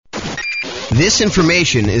This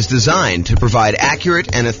information is designed to provide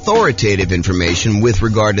accurate and authoritative information with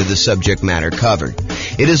regard to the subject matter covered.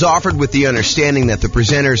 It is offered with the understanding that the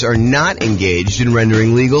presenters are not engaged in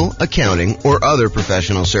rendering legal, accounting, or other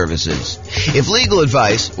professional services. If legal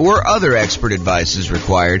advice or other expert advice is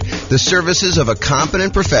required, the services of a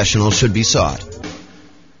competent professional should be sought.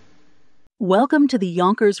 Welcome to the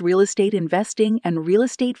Yonkers Real Estate Investing and Real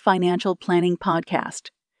Estate Financial Planning Podcast.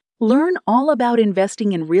 Learn all about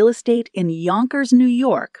investing in real estate in Yonkers, New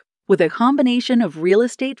York, with a combination of real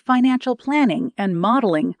estate financial planning and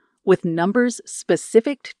modeling with numbers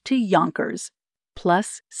specific to Yonkers,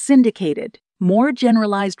 plus syndicated, more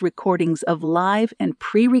generalized recordings of live and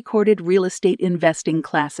pre-recorded real estate investing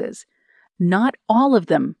classes, not all of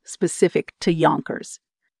them specific to Yonkers.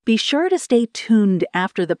 Be sure to stay tuned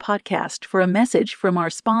after the podcast for a message from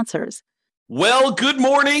our sponsors. Well, good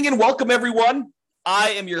morning and welcome, everyone. I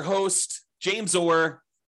am your host, James Orr,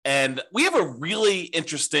 and we have a really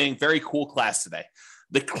interesting, very cool class today.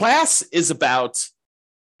 The class is about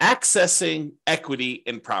accessing equity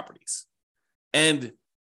in properties. And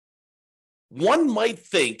one might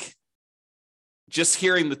think, just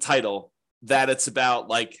hearing the title, that it's about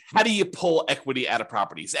like, how do you pull equity out of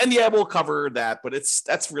properties? And yeah, we'll cover that, but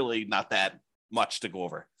that's really not that much to go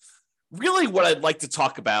over. Really, what I'd like to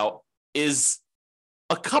talk about is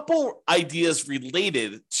a couple ideas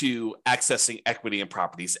related to accessing equity in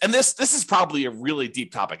properties. And this is probably a really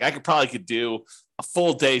deep topic. I could do a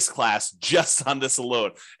full day's class just on this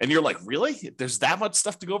alone. And you're like, really? There's that much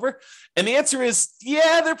stuff to go over? And the answer is,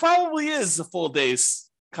 yeah, there probably is a full day's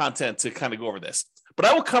content to kind of go over this. But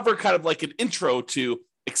I will cover kind of like an intro to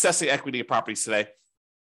accessing equity in properties today.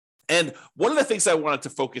 And one of the things I wanted to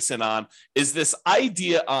focus in on is this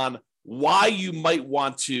idea on why you might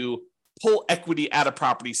want to pull equity out of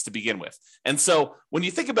properties to begin with. And so when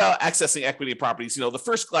you think about accessing equity in properties, the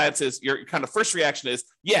first glance is your kind of first reaction is,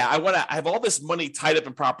 yeah, I have all this money tied up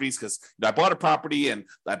in properties because I bought a property and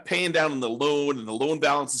I'm paying down on the loan and the loan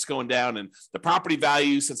balance is going down and the property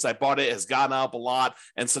value since I bought it has gone up a lot.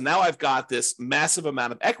 And so now I've got this massive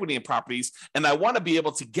amount of equity in properties and I want to be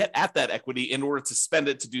able to get at that equity in order to spend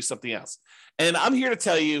it to do something else. And I'm here to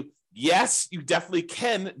tell you, yes, you definitely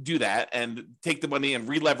can do that and take the money and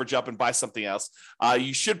re-leverage up and buy something else.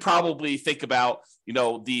 You should probably think about,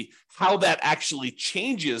 how that actually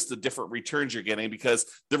changes the different returns you're getting, because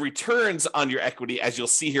the returns on your equity, as you'll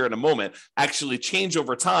see here in a moment, actually change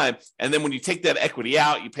over time. And then when you take that equity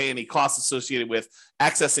out, you pay any costs associated with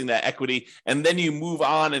accessing that equity, and then you move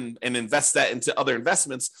on and invest that into other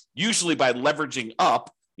investments, usually by leveraging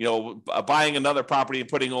up, buying another property and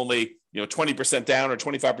putting only 20% down or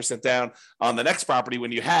 25% down on the next property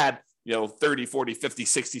when you had 30, 40, 50,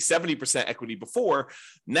 60, 70% equity before.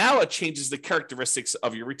 Now it changes the characteristics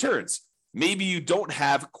of your returns. Maybe you don't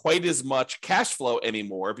have quite as much cash flow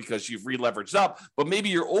anymore because you've re-leveraged up, but maybe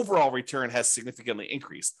your overall return has significantly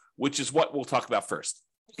increased, which is what we'll talk about first.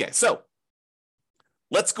 Okay, so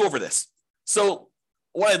let's go over this. So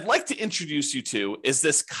what I'd like to introduce you to is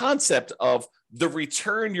this concept of the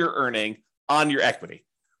return you're earning on your equity.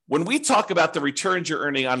 When we talk about the returns you're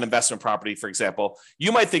earning on investment property, for example,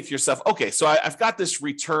 you might think to yourself, okay, so I've got this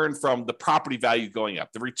return from the property value going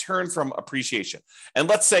up, the return from appreciation. And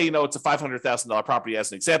let's say, it's a $500,000 property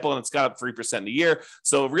as an example, and it's got up 3% a year.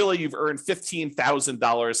 So really you've earned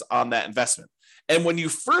 $15,000 on that investment. And when you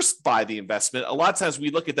first buy the investment, a lot of times we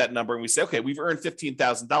look at that number and we say, okay, we've earned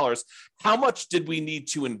 $15,000. How much did we need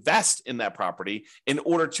to invest in that property in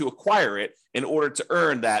order to acquire it, in order to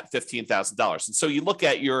earn that $15,000? And so you look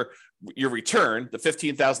at your return, the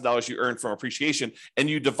 $15,000 you earned from appreciation, and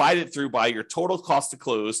you divide it through by your total cost to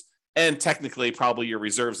close, and technically probably your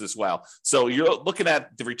reserves as well. So you're looking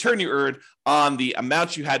at the return you earned on the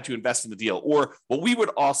amount you had to invest in the deal, or what we would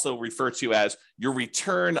also refer to as your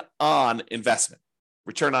return on investment.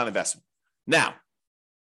 Return on investment. Now,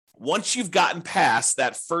 once you've gotten past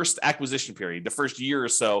that first acquisition period, the first year or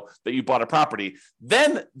so that you bought a property,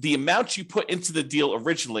 then the amount you put into the deal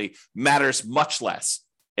originally matters much less.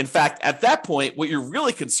 In fact, at that point, what you're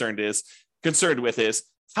really concerned with is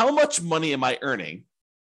how much money am I earning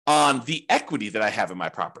on the equity that I have in my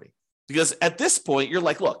property? Because at this point, you're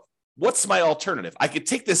like, look, what's my alternative? I could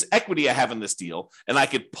take this equity I have in this deal and I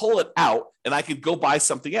could pull it out and I could go buy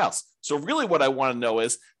something else. So really what I want to know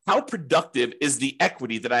is, how productive is the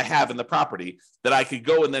equity that I have in the property that I could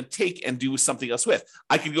go and then take and do something else with?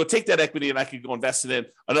 I could go take that equity and I could go invest it in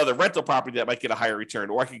another rental property that might get a higher return,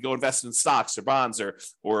 or I could go invest in stocks or bonds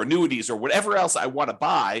or annuities or whatever else I want to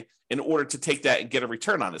buy in order to take that and get a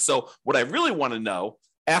return on it. So what I really want to know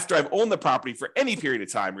after I've owned the property for any period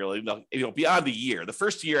of time, really, beyond a year. The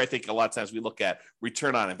first year, I think a lot of times we look at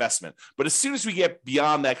return on investment. But as soon as we get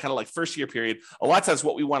beyond that kind of like first year period, a lot of times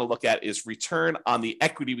what we want to look at is return on the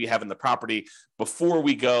equity we have in the property before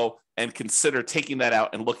we go and consider taking that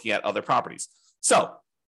out and looking at other properties. So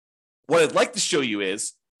what I'd like to show you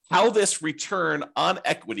is how this return on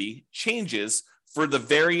equity changes for the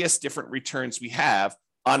various different returns we have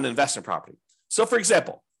on an investment property. So for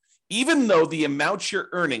example, even though the amount you're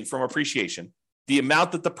earning from appreciation, the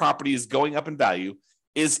amount that the property is going up in value,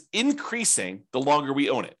 is increasing the longer we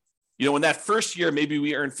own it. In that first year, maybe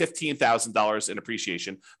we earned $15,000 in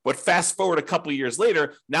appreciation, but fast forward a couple of years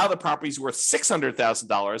later, now the property's worth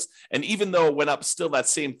 $600,000. And even though it went up still that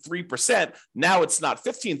same 3%, now it's not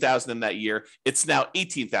 $15,000 in that year, it's now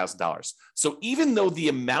 $18,000. So even though the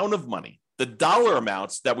amount of money, the dollar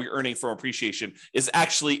amounts that we're earning from appreciation is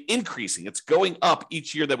actually increasing, it's going up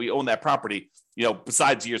each year that we own that property,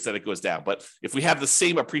 besides years that it goes down. But if we have the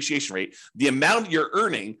same appreciation rate, the amount you're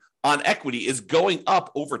earning on equity is going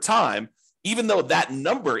up over time, even though that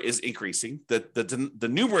number is increasing, the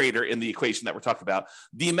numerator in the equation that we're talking about,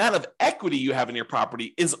 the amount of equity you have in your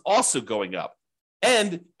property is also going up.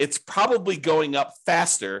 And it's probably going up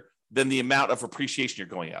faster than the amount of appreciation you're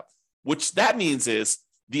going up, which that means is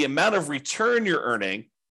the amount of return you're earning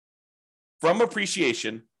from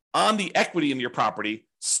appreciation on the equity in your property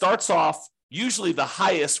starts off usually the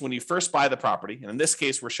highest when you first buy the property. And in this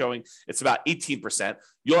case, we're showing it's about 18%.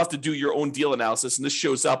 You'll have to do your own deal analysis. And this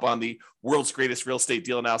shows up on the world's greatest real estate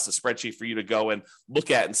deal analysis spreadsheet for you to go and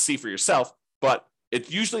look at and see for yourself. But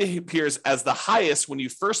it usually appears as the highest when you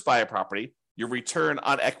first buy a property, your return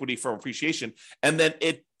on equity from appreciation, and then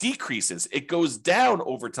it decreases. It goes down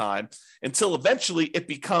over time until eventually it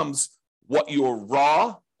becomes what your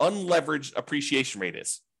raw unleveraged appreciation rate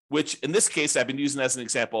is, which in this case, I've been using as an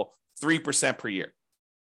example, 3% per year.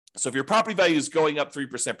 So if your property value is going up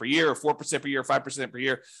 3% per year or 4% per year, 5% per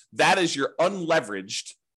year, that is your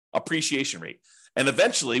unleveraged appreciation rate. And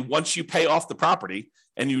eventually, once you pay off the property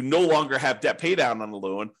and you no longer have debt pay down on the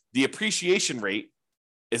loan, the appreciation rate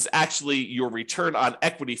is actually your return on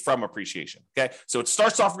equity from appreciation. Okay. So it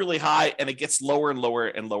starts off really high and it gets lower and lower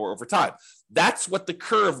and lower over time. That's what the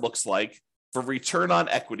curve looks like for return on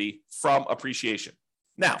equity from appreciation.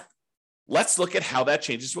 Now, let's look at how that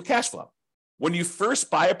changes with cash flow. When you first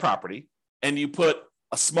buy a property and you put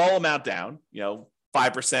a small amount down, 5%,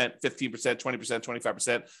 15%, 20%,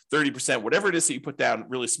 25%, 30%, whatever it is that you put down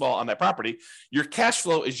really small on that property, your cash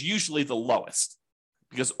flow is usually the lowest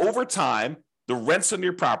because over time, the rents on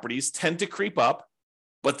your properties tend to creep up,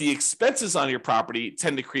 but the expenses on your property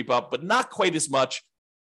tend to creep up, but not quite as much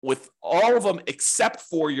with all of them except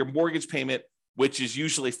for your mortgage payment, which is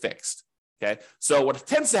usually fixed. Okay. So what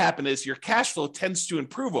tends to happen is your cash flow tends to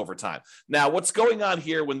improve over time. Now, what's going on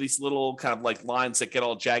here when these little kind of like lines that get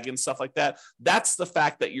all jagged and stuff like that, that's the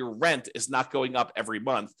fact that your rent is not going up every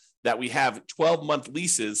month, that we have 12-month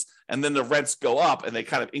leases and then the rents go up and they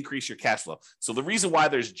kind of increase your cash flow. So the reason why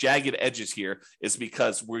there's jagged edges here is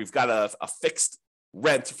because we've got a fixed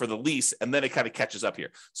rent for the lease and then it kind of catches up here.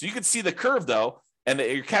 So you can see the curve though, and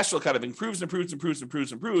your cash flow kind of improves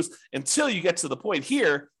until you get to the point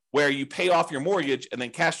here where you pay off your mortgage and then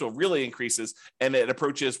cash flow really increases and it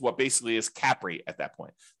approaches what basically is cap rate at that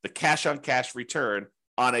point. The cash on cash return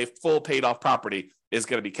on a full paid off property is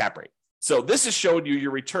going to be cap rate. So this is showing you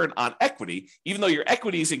your return on equity. Even though your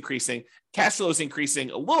equity is increasing, cash flow is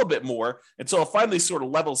increasing a little bit more until it finally sort of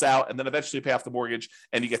levels out and then eventually pay off the mortgage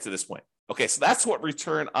and you get to this point. Okay, so that's what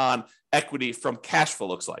return on equity from cash flow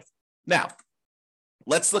looks like. Now,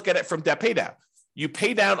 let's look at it from debt pay down. You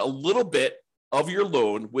pay down a little bit of your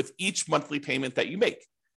loan with each monthly payment that you make.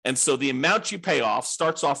 And so the amount you pay off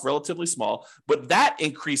starts off relatively small, but that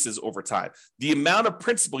increases over time. The amount of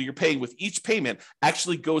principal you're paying with each payment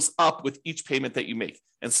actually goes up with each payment that you make.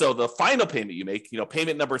 And so the final payment you make,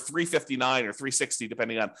 payment number 359 or 360,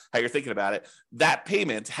 depending on how you're thinking about it, that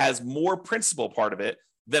payment has more principal part of it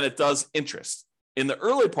than it does interest. In the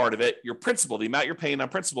early part of it, your principal, the amount you're paying on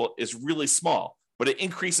principal is really small, but it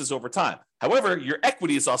increases over time. However, your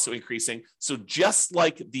equity is also increasing. So just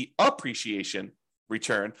like the appreciation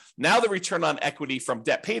return, now the return on equity from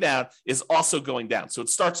debt pay down is also going down. So it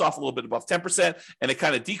starts off a little bit above 10% and it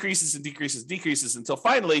kind of decreases until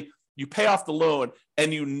finally you pay off the loan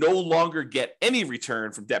and you no longer get any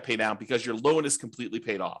return from debt pay down because your loan is completely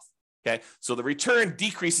paid off. Okay. So the return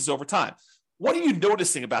decreases over time. What are you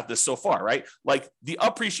noticing about this so far, right? Like the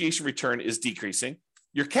appreciation return is decreasing.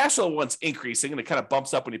 Your cash flow one's increasing and it kind of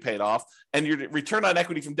bumps up when you pay it off. And your return on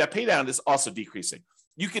equity from debt pay down is also decreasing.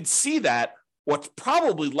 You can see that what's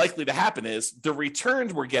probably likely to happen is the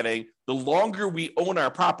returns we're getting, the longer we own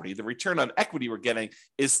our property, the return on equity we're getting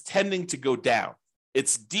is tending to go down.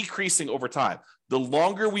 It's decreasing over time. The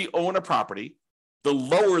longer we own a property, the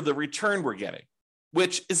lower the return we're getting,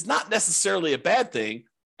 which is not necessarily a bad thing,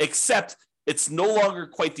 except it's no longer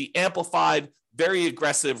quite the amplified, very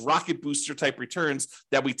aggressive rocket booster type returns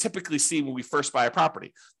that we typically see when we first buy a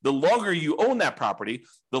property. The longer you own that property,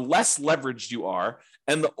 the less leveraged you are,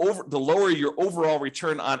 and the lower your overall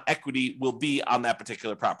return on equity will be on that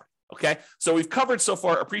particular property. Okay, so we've covered so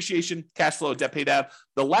far appreciation, cash flow, debt pay down.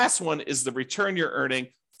 The last one is the return you're earning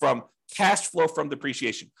from cash flow from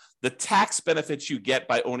depreciation, the tax benefits you get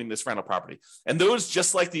by owning this rental property. And those,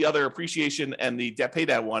 just like the other appreciation and the debt pay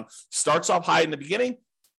down one, starts off high in the beginning,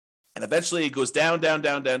 and eventually it goes down, down,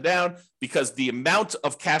 down, down, down, because the amount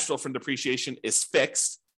of cash flow from depreciation is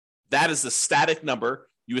fixed. That is a static number.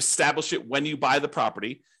 You establish it when you buy the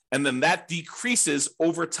property, and then that decreases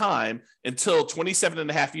over time until 27 and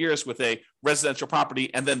a half years with a residential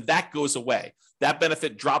property, and then that goes away. That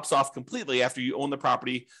benefit drops off completely after you own the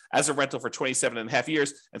property as a rental for 27 and a half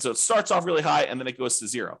years, and so it starts off really high, and then it goes to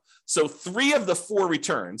zero. So 3 of the 4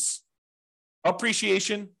 returns,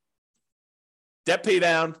 appreciation, debt pay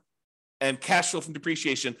down, and cash flow from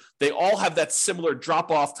depreciation, they all have that similar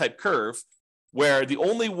drop-off type curve, where the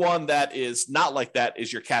only one that is not like that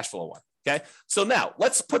is your cash flow one. Okay, so now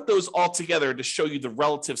let's put those all together to show you the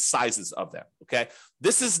relative sizes of them. Okay,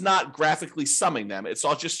 this is not graphically summing them, it's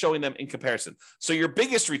all just showing them in comparison. So your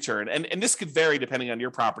biggest return, and this could vary depending on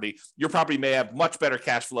your property may have much better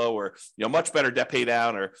cash flow, or much better debt pay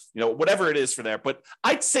down, or whatever it is for there. But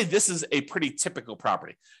I'd say this is a pretty typical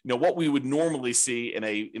property, what we would normally see in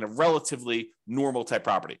a relatively normal type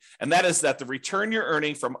property. And that is that the return you're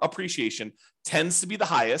earning from appreciation tends to be the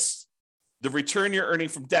highest. The return you're earning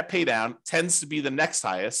from debt pay down tends to be the next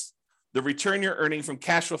highest. The return you're earning from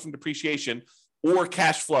cash flow from depreciation or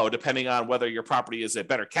cash flow, depending on whether your property is a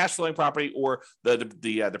better cash flowing property or the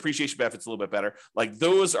depreciation benefit's a little bit better. Like,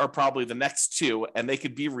 those are probably the next 2, and they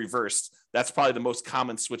could be reversed. That's probably the most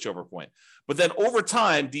common switchover point. But then over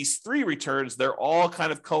time, these 3 returns, they're all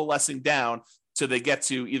kind of coalescing down till they get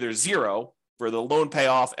to either 0 for the loan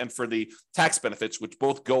payoff and for the tax benefits, which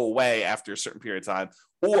both go away after a certain period of time,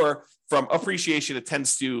 or from appreciation, it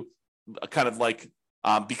tends to kind of like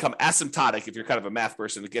become asymptotic. If you're kind of a math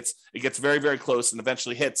person, it gets very, very close and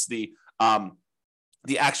eventually hits the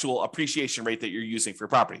actual appreciation rate that you're using for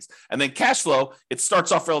properties. And then cash flow, it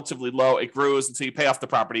starts off relatively low, it grows until you pay off the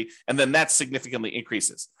property, and then that significantly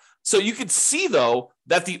increases. So you can see, though,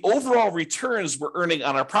 that the overall returns we're earning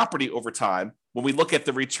on our property over time, when we look at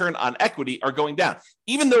the return on equity, are going down,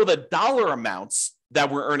 even though the dollar amounts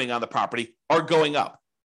that we're earning on the property are going up,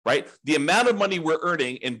 right? The amount of money we're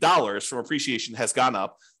earning in dollars from appreciation has gone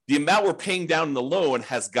up. The amount we're paying down in the loan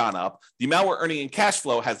has gone up. The amount we're earning in cash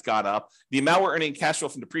flow has gone up. The amount we're earning in cash flow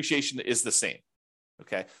from depreciation is the same.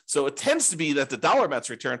 Okay, so it tends to be that the dollar amounts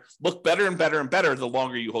return look better and better and better the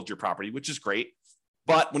longer you hold your property, which is great.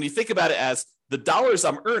 But when you think about it as the dollars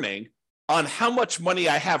I'm earning on how much money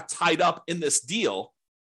I have tied up in this deal,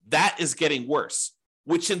 that is getting worse,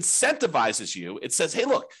 which incentivizes you. It says, hey,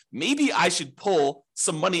 look, maybe I should pull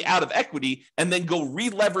some money out of equity and then go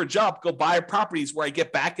re-leverage up, go buy properties where I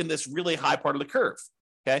get back in this really high part of the curve.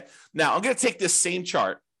 Okay, now I'm going to take this same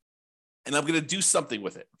chart and I'm going to do something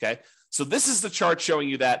with it. Okay, so this is the chart showing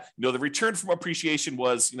you that, the return from appreciation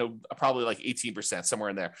was, probably like 18%, somewhere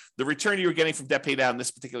in there. The return you were getting from debt pay down in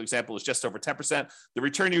this particular example is just over 10%. The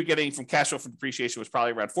return you were getting from cash flow from depreciation was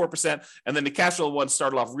probably around 4%. And then the cash flow one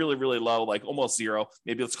started off really, really low, like almost 0.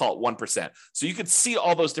 Maybe let's call it 1%. So you could see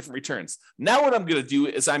all those different returns. Now what I'm going to do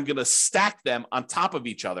is I'm going to stack them on top of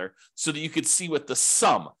each other so that you could see what the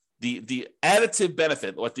sum, the additive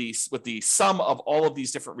benefit, what the sum of all of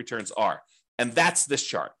these different returns are. And that's this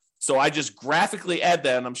chart. So I just graphically add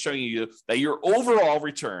that, and I'm showing you that your overall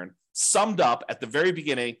return summed up at the very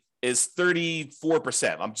beginning is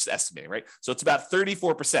 34%. I'm just estimating, right? So it's about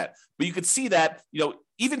 34%. But you could see that,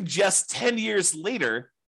 even just 10 years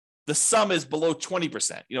later, the sum is below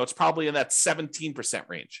 20%. It's probably in that 17%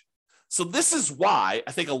 range. So this is why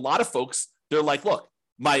I think a lot of folks, they're like, look,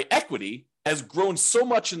 my equity has grown so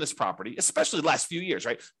much in this property, especially the last few years,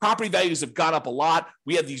 right? Property values have gone up a lot.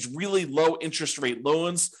 We have these really low interest rate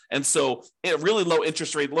loans. And so really low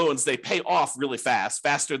interest rate loans, they pay off really fast,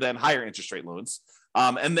 faster than higher interest rate loans.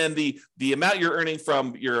 And then the amount you're earning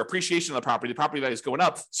from your appreciation of the property value is going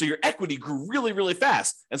up. So your equity grew really, really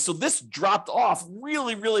fast. And so this dropped off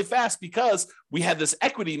really, really fast because we had this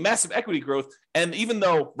massive equity growth. And even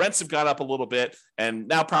though rents have gone up a little bit and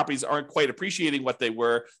now properties aren't quite appreciating what they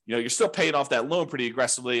were, you're still paying off that loan pretty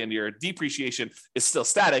aggressively and your depreciation is still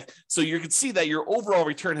static. So you can see that your overall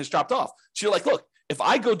return has dropped off. So you're like, look, if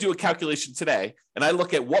I go do a calculation today and I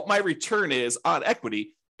look at what my return is on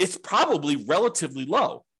equity, it's probably relatively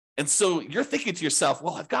low. And so you're thinking to yourself,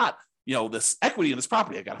 well, I've got, this equity in this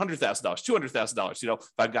property. I got $100,000, $200,000. If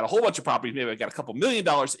I've got a whole bunch of property, maybe I've got a couple $1 million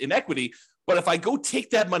in equity. But if I go take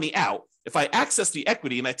that money out, if I access the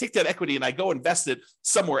equity and I take that equity and I go invest it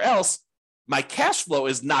somewhere else, my cash flow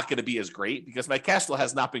is not going to be as great because my cash flow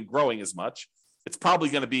has not been growing as much. It's probably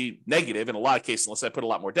going to be negative in a lot of cases unless I put a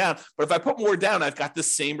lot more down. But if I put more down, I've got the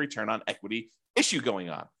same return on equity issue going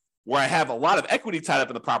on, where I have a lot of equity tied up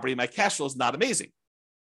in the property, my cash flow is not amazing.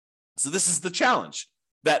 So this is the challenge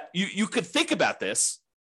that you could think about this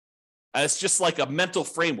as just like a mental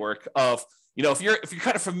framework of, if you're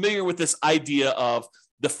kind of familiar with this idea of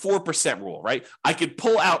the 4% rule, right? I could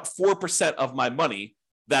pull out 4% of my money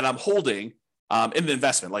that I'm holding in the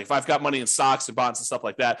investment. Like if I've got money in stocks and bonds and stuff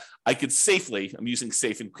like that, I could safely, I'm using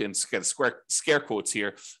safe in kind of scare quotes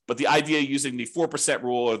here, but the idea using the 4%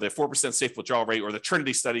 rule or the 4% safe withdrawal rate or the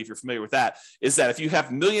Trinity study, if you're familiar with that, is that if you have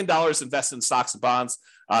 $1 million invested in stocks and bonds,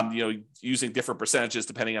 using different percentages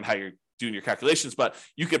depending on how you're doing your calculations, but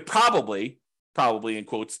you could probably in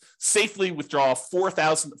quotes, safely withdraw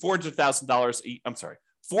 $40,000 a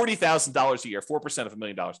year, 4% of $1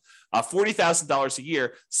 million, $40,000 a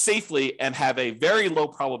year safely and have a very low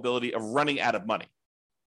probability of running out of money.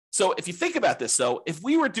 So if you think about this, though, if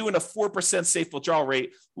we were doing a 4% safe withdrawal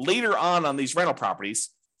rate later on these rental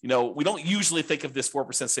properties, we don't usually think of this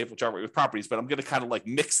 4% safe withdrawal rate with properties, but I'm going to kind of like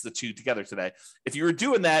mix the two together today. If you were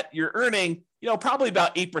doing that, you're earning, probably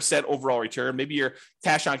about 8% overall return. Maybe your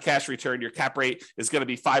cash on cash return, your cap rate is going to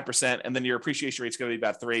be 5%, and then your appreciation rate is going to be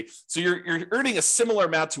about 3%. So you're earning a similar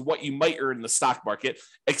amount to what you might earn in the stock market,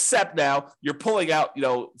 except now you're pulling out,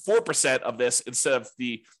 4% of this instead of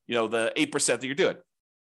the 8% that you're doing.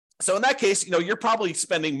 So in that case, you're probably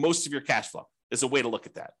spending most of your cash flow is a way to look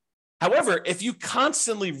at that. However, if you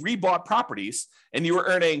constantly rebought properties and you were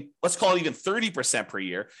earning, let's call it even 30% per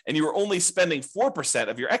year, and you were only spending 4%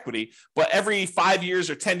 of your equity, but every 5 years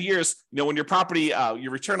or 10 years, when your property, your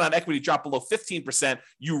return on equity dropped below 15%,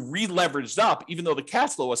 you re-leveraged up, even though the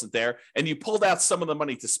cash flow wasn't there, and you pulled out some of the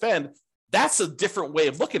money to spend. That's a different way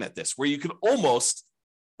of looking at this, where you could almost,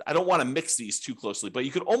 I don't want to mix these too closely, but you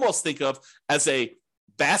could almost think of as a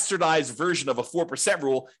bastardized version of a 4%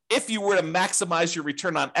 rule if you were to maximize your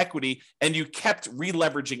return on equity and you kept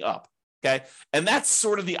re-leveraging up, okay? And that's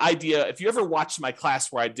sort of the idea. If you ever watched my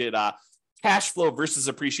class where I did cash flow versus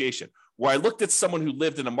appreciation, where I looked at someone who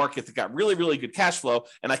lived in a market that got really, really good cash flow,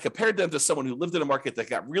 and I compared them to someone who lived in a market that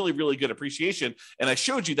got really, really good appreciation, and I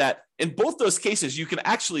showed you that in both those cases, you can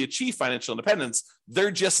actually achieve financial independence.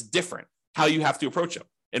 They're just different how you have to approach them.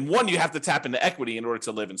 And one, you have to tap into equity in order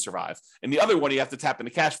to live and survive. And the other one, you have to tap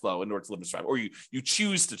into cash flow in order to live and survive. Or you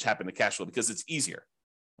choose to tap into cash flow because it's easier,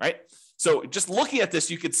 right? So just looking at this,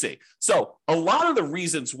 you could see. So a lot of the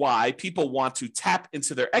reasons why people want to tap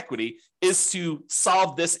into their equity is to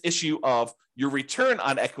solve this issue of your return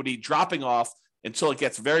on equity dropping off until it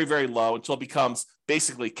gets very, very low, until it becomes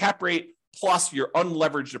basically cap rate plus your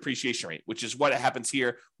unleveraged depreciation rate, which is what happens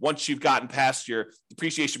here once you've gotten past your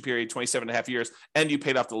depreciation period, 27 and a half years, and you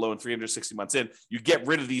paid off the loan 360 months in. You get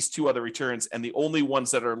rid of these two other returns, and the only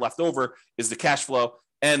ones that are left over is the cash flow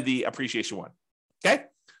and the appreciation one. Okay?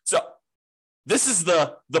 So this is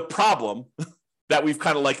the problem that we've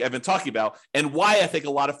kind of like I've been talking about, and why I think a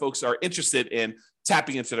lot of folks are interested in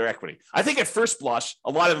tapping into their equity. I think at first blush, a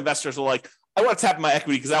lot of investors are like, I want to tap my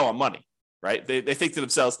equity because I want money. Right? They think to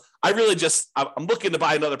themselves, I'm looking to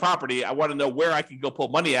buy another property. I want to know where I can go pull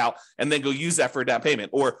money out and then go use that for a down payment.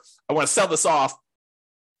 Or I want to sell this off,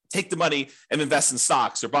 take the money and invest in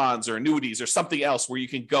stocks or bonds or annuities or something else where you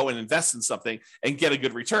can go and invest in something and get a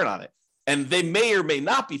good return on it. And they may or may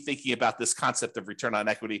not be thinking about this concept of return on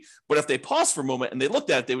equity. But if they pause for a moment and they looked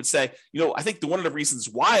at it, they would say, I think one of the reasons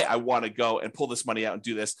why I want to go and pull this money out and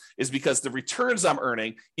do this is because the returns I'm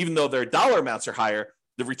earning, even though their dollar amounts are higher,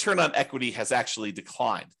 the return on equity has actually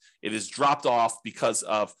declined. It has dropped off because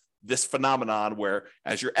of this phenomenon where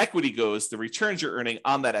as your equity goes, the returns you're earning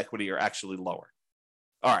on that equity are actually lower.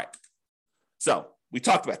 All right. So we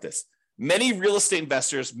talked about this. Many real estate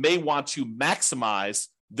investors may want to maximize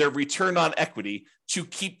their return on equity to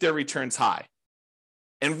keep their returns high.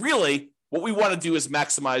 And really, what we want to do is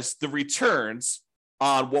maximize the returns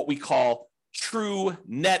on what we call true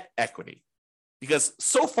net equity. Because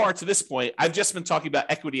so far to this point, I've just been talking about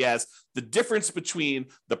equity as the difference between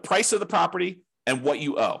the price of the property and what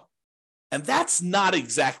you owe. And that's not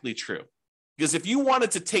exactly true. Because if you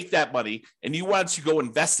wanted to take that money and you wanted to go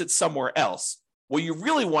invest it somewhere else, what you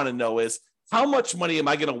really want to know is how much money am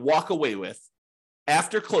I going to walk away with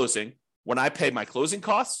after closing when I pay my closing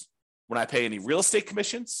costs, when I pay any real estate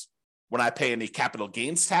commissions, when I pay any capital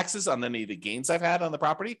gains taxes on any of the gains I've had on the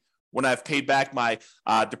property, when I've paid back my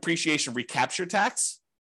depreciation recapture tax.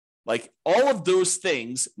 Like all of those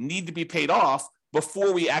things need to be paid off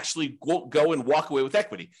before we actually go and walk away with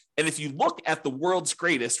equity. And if you look at the world's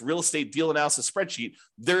greatest real estate deal analysis spreadsheet,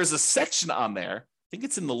 there is a section on there, I think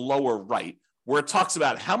it's in the lower right, where it talks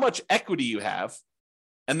about how much equity you have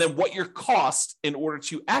and then what your cost in order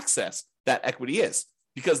to access that equity is.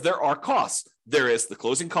 Because there are costs. There is the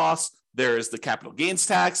closing costs, there is the capital gains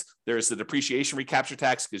tax, there is the depreciation recapture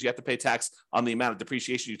tax, because you have to pay tax on the amount of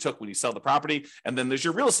depreciation you took when you sell the property, and then there's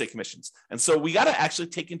your real estate commissions. And so we got to actually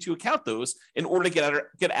take into account those in order to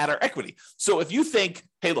get at our equity. So if you think,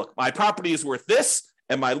 hey, look, my property is worth this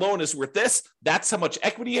and my loan is worth this, that's how much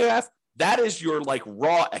equity you have. That is your like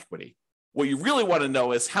raw equity. What you really want to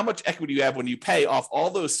know is how much equity you have when you pay off all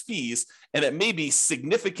those fees, and it may be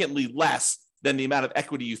significantly less than the amount of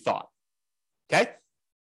equity you thought. Okay?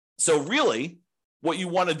 So really, what you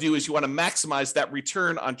want to do is you want to maximize that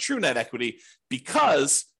return on true net equity,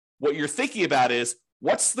 because what you're thinking about is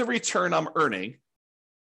what's the return I'm earning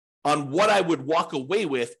on what I would walk away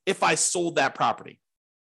with if I sold that property?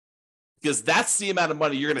 Because that's the amount of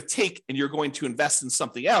money you're going to take and you're going to invest in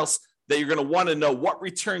something else that you're going to want to know what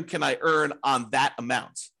return can I earn on that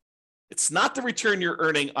amount. It's not the return you're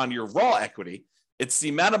earning on your raw equity. It's the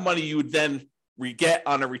amount of money you would then get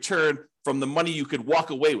on a return from the money you could walk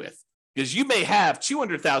away with. Because you may have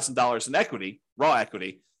 $200,000 in equity, raw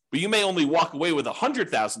equity, but you may only walk away with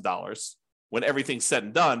 $100,000 when everything's said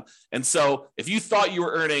and done. And so if you thought you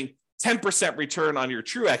were earning 10% return on your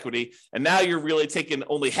true equity, and now you're really taking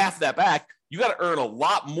only half that back, you got to earn a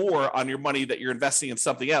lot more on your money that you're investing in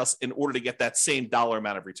something else in order to get that same dollar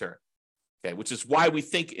amount of return. Okay, which is why we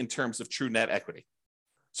think in terms of true net equity.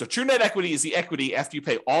 So true net equity is the equity after you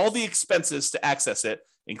pay all the expenses to access it,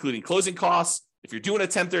 including closing costs. If you're doing a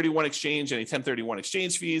 1031 exchange, any 1031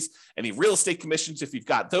 exchange fees, any real estate commissions, if you've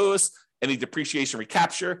got those, any depreciation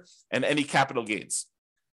recapture, and any capital gains.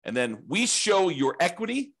 And then we show your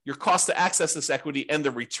equity, your cost to access this equity, and the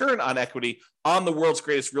return on equity on the world's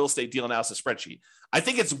greatest real estate deal analysis spreadsheet. I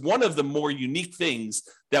think it's one of the more unique things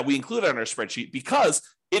that we include on our spreadsheet because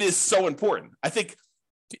it is so important. I think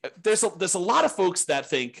there's a lot of folks that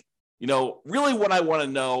think, you know, really what I want to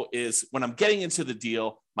know is when I'm getting into the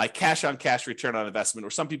deal, my cash on cash return on investment, or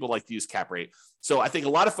some people like to use cap rate. So I think a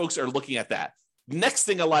lot of folks are looking at that. Next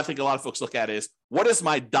thing I think a lot of folks look at is what is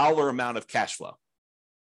my dollar amount of cash flow?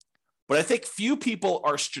 But I think few people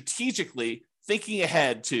are strategically thinking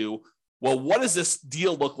ahead to, well, what does this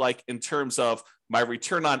deal look like in terms of my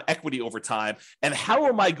return on equity over time? And how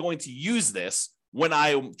am I going to use this when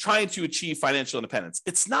I'm trying to achieve financial independence?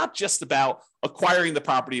 It's not just about acquiring the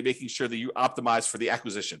property and making sure that you optimize for the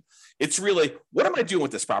acquisition. It's really, what am I doing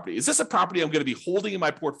with this property? Is this a property I'm going to be holding in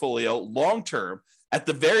my portfolio long-term at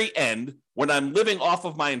the very end when I'm living off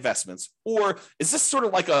of my investments? Or is this sort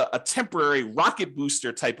of like a temporary rocket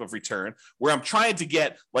booster type of return where I'm trying to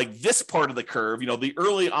get like this part of the curve, you know, the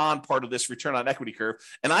early on part of this return on equity curve.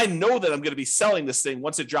 And I know that I'm going to be selling this thing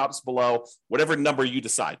once it drops below whatever number you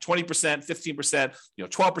decide, 20%, 15%,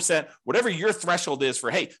 12%, whatever your threshold is for,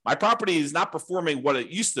 hey, my property is not performing what it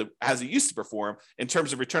used to perform in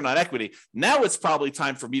terms of return on equity. Now it's probably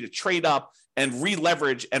time for me to trade up and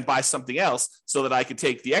re-leverage and buy something else so that I can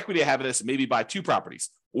take the equity I have in this and maybe buy 2 properties,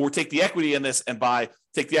 or take the equity in this and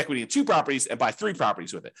take the equity in 2 properties and buy 3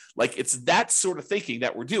 properties with it. Like, it's that sort of thinking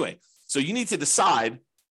that we're doing. So you need to decide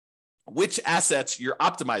which assets you're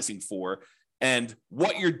optimizing for and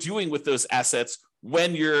what you're doing with those assets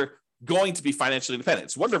when you're going to be financially independent.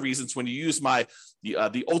 It's one of the reasons when you use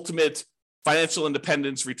the ultimate financial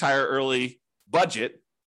independence, retire early budget,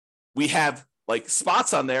 we have like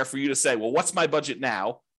spots on there for you to say, well, what's my budget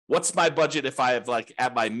now? What's my budget if I have like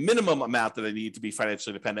at my minimum amount that I need to be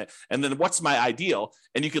financially independent? And then what's my ideal?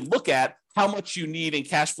 And you can look at how much you need in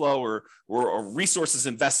cash flow or resources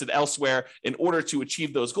invested elsewhere in order to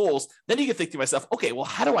achieve those goals. Then you can think to myself, okay, well,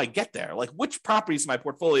 how do I get there? Like, which properties in my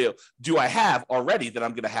portfolio do I have already that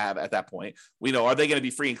I'm going to have at that point? You know, are they going to be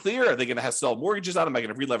free and clear? Are they going to have sell mortgages on them? Am I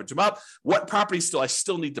going to re-leverage them up? What properties do I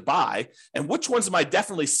still need to buy? And which ones am I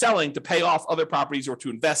definitely selling to pay off other properties or to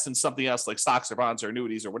invest in something else like stocks or bonds or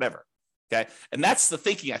annuities or whatever? Okay. And that's the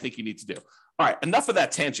thinking I think you need to do. All right. Enough of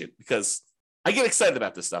that tangent, because I get excited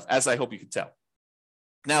about this stuff, as I hope you can tell.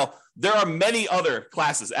 Now, there are many other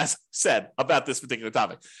classes, as I said, about this particular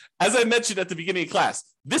topic. As I mentioned at the beginning of class,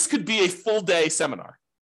 this could be a full day seminar.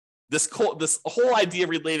 This whole idea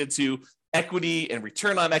related to equity and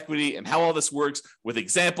return on equity and how all this works with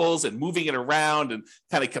examples and moving it around and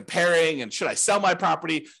kind of comparing, and should I sell my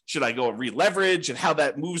property? Should I go and re-leverage, and how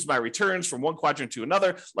that moves my returns from one quadrant to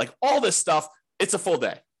another? Like all this stuff, it's a full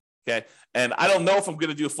day. Okay. And I don't know if I'm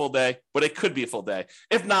going to do a full day, but it could be a full day.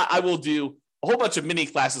 If not, I will do a whole bunch of mini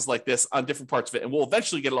classes like this on different parts of it, and we'll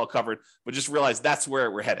eventually get it all covered, but just realize that's where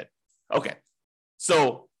we're headed. Okay.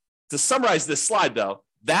 So to summarize this slide though,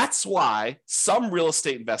 that's why some real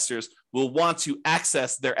estate investors will want to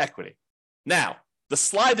access their equity. Now, the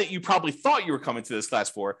slide that you probably thought you were coming to this class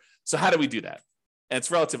for. So how do we do that? And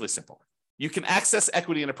it's relatively simple. You can access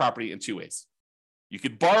equity in a property in two ways. You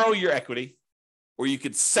could borrow your equity, or you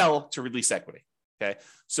could sell to release equity. Okay.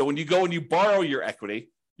 So when you go and you borrow your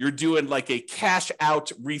equity, you're doing like a cash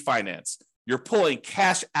out refinance. You're pulling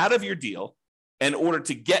cash out of your deal in order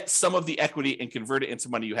to get some of the equity and convert it into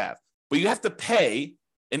money you have. But you have to pay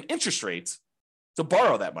an interest rate to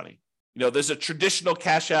borrow that money. You know, there's a traditional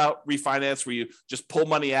cash out refinance where you just pull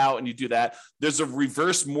money out and you do that. There's a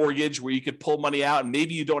reverse mortgage where you could pull money out and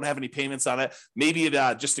maybe you don't have any payments on it. Maybe it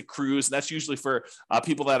just accrues. And that's usually for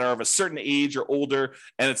people that are of a certain age or older,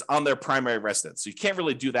 and it's on their primary residence. So you can't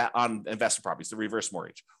really do that on investment properties, the reverse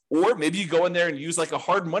mortgage. Or maybe you go in there and use like a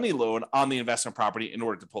hard money loan on the investment property in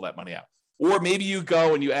order to pull that money out. Or maybe you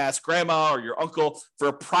go and you ask grandma or your uncle for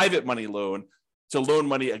a private money loan to loan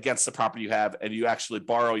money against the property you have, and you actually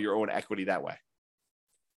borrow your own equity that way.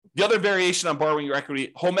 The other variation on borrowing your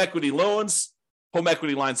equity, home equity loans, home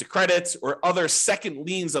equity lines of credit, or other second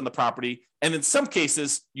liens on the property. And in some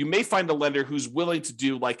cases, you may find a lender who's willing to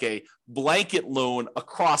do like a blanket loan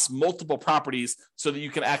across multiple properties so that you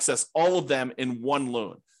can access all of them in one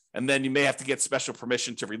loan. And then you may have to get special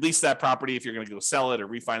permission to release that property if you're going to go sell it or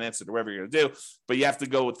refinance it or whatever you're going to do. But you have to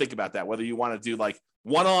go and think about that, whether you want to do like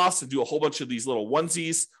one-offs and do a whole bunch of these little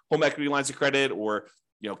onesies, home equity lines of credit, or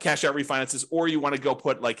cash out refinances, or you want to go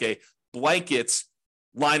put like a blanket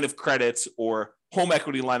line of credit or home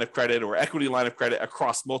equity line of credit or equity line of credit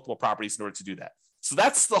across multiple properties in order to do that. So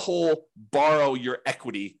that's the whole borrow your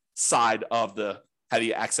equity side of the how do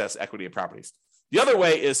you access equity in properties. The other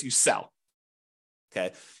way is you sell.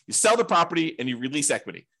 Okay, you sell the property and you release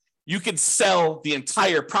equity. You can sell the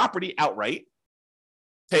entire property outright,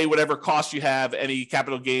 pay whatever cost you have, any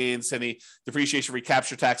capital gains, any depreciation,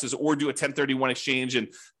 recapture taxes, or do a 1031 exchange and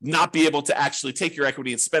not be able to actually take your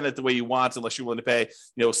equity and spend it the way you want unless you're willing to pay,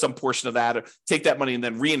 some portion of that, or take that money and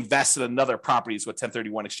then reinvest in another property is what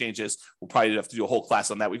 1031 exchange is. We'll probably have to do a whole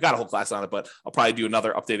class on that. We've got a whole class on it, but I'll probably do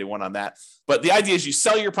another updated one on that. But the idea is you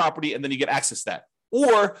sell your property and then you get access to that.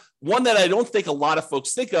 Or one that I don't think a lot of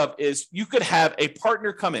folks think of is you could have a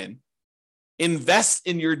partner come in, invest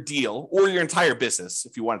in your deal or your entire business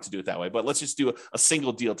if you wanted to do it that way. But let's just do a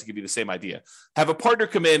single deal to give you the same idea. Have a partner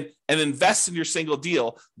come in and invest in your single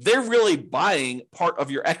deal. They're really buying part of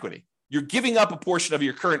your equity. You're giving up a portion of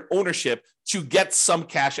your current ownership to get some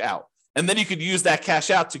cash out. And then you could use that cash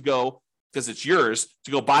out to go, because it's yours,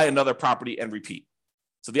 to go buy another property and repeat.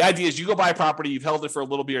 So the idea is you go buy a property, you've held it for a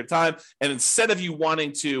little bit of time, and instead of you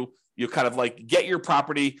wanting to, kind of like get your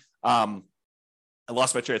property, I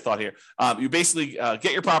lost my train of thought here. You basically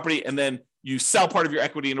get your property and then you sell part of your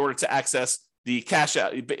equity in order to access the cash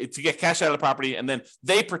out, to get cash out of the property, and then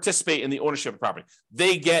they participate in the ownership of the property.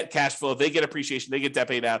 They get cash flow, they get appreciation, they get debt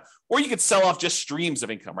paid out, or you could sell off just streams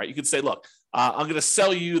of income, right? You could say, look, I'm going to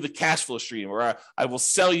sell you the cash flow stream, or I will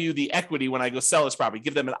sell you the equity when I go sell this property,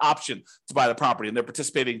 give them an option to buy the property, and they're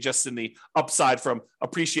participating just in the upside from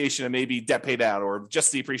appreciation and maybe debt paid out or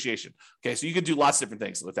just the appreciation. Okay, so you could do lots of different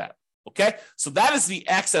things with that. Okay, so that is the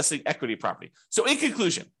accessing equity property. So in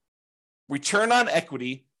conclusion, return on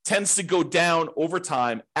equity tends to go down over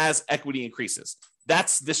time as equity increases.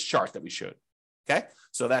 That's this chart that we showed. Okay,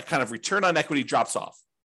 so that kind of return on equity drops off.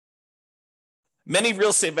 Many real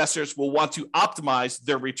estate investors will want to optimize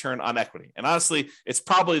their return on equity. And honestly, it's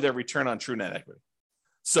probably their return on true net equity.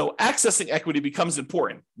 So accessing equity becomes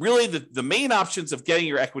important. Really, the main options of getting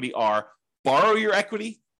your equity are borrow your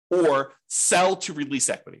equity or sell to release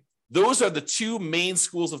equity. Those are the two main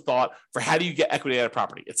schools of thought for how do you get equity out of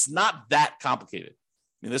property. It's not that complicated.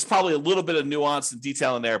 I mean, there's probably a little bit of nuance and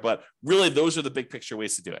detail in there, but really those are the big picture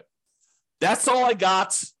ways to do it. That's all I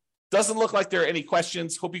got. Doesn't look like there are any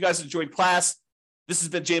questions. Hope you guys enjoyed class. This has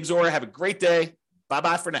been James Orr. Have a great day.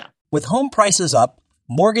 Bye-bye for now. With home prices up,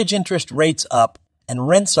 mortgage interest rates up, and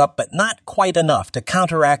rents up, but not quite enough to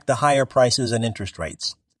counteract the higher prices and interest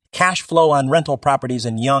rates, cash flow on rental properties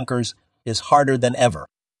in Yonkers is harder than ever.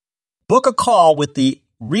 Book a call with the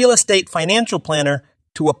Real Estate Financial Planner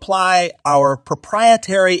to apply our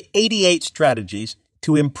proprietary 88 strategies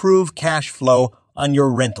to improve cash flow on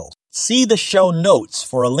your rentals. See the show notes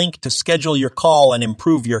for a link to schedule your call and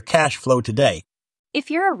improve your cash flow today. If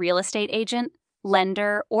you're a real estate agent,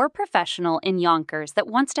 lender, or professional in Yonkers that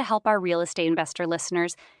wants to help our real estate investor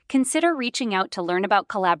listeners, consider reaching out to learn about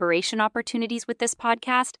collaboration opportunities with this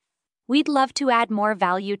podcast. We'd love to add more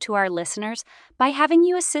value to our listeners by having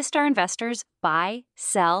you assist our investors buy,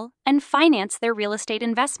 sell, and finance their real estate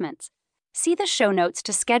investments. See the show notes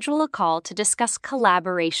to schedule a call to discuss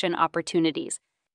collaboration opportunities.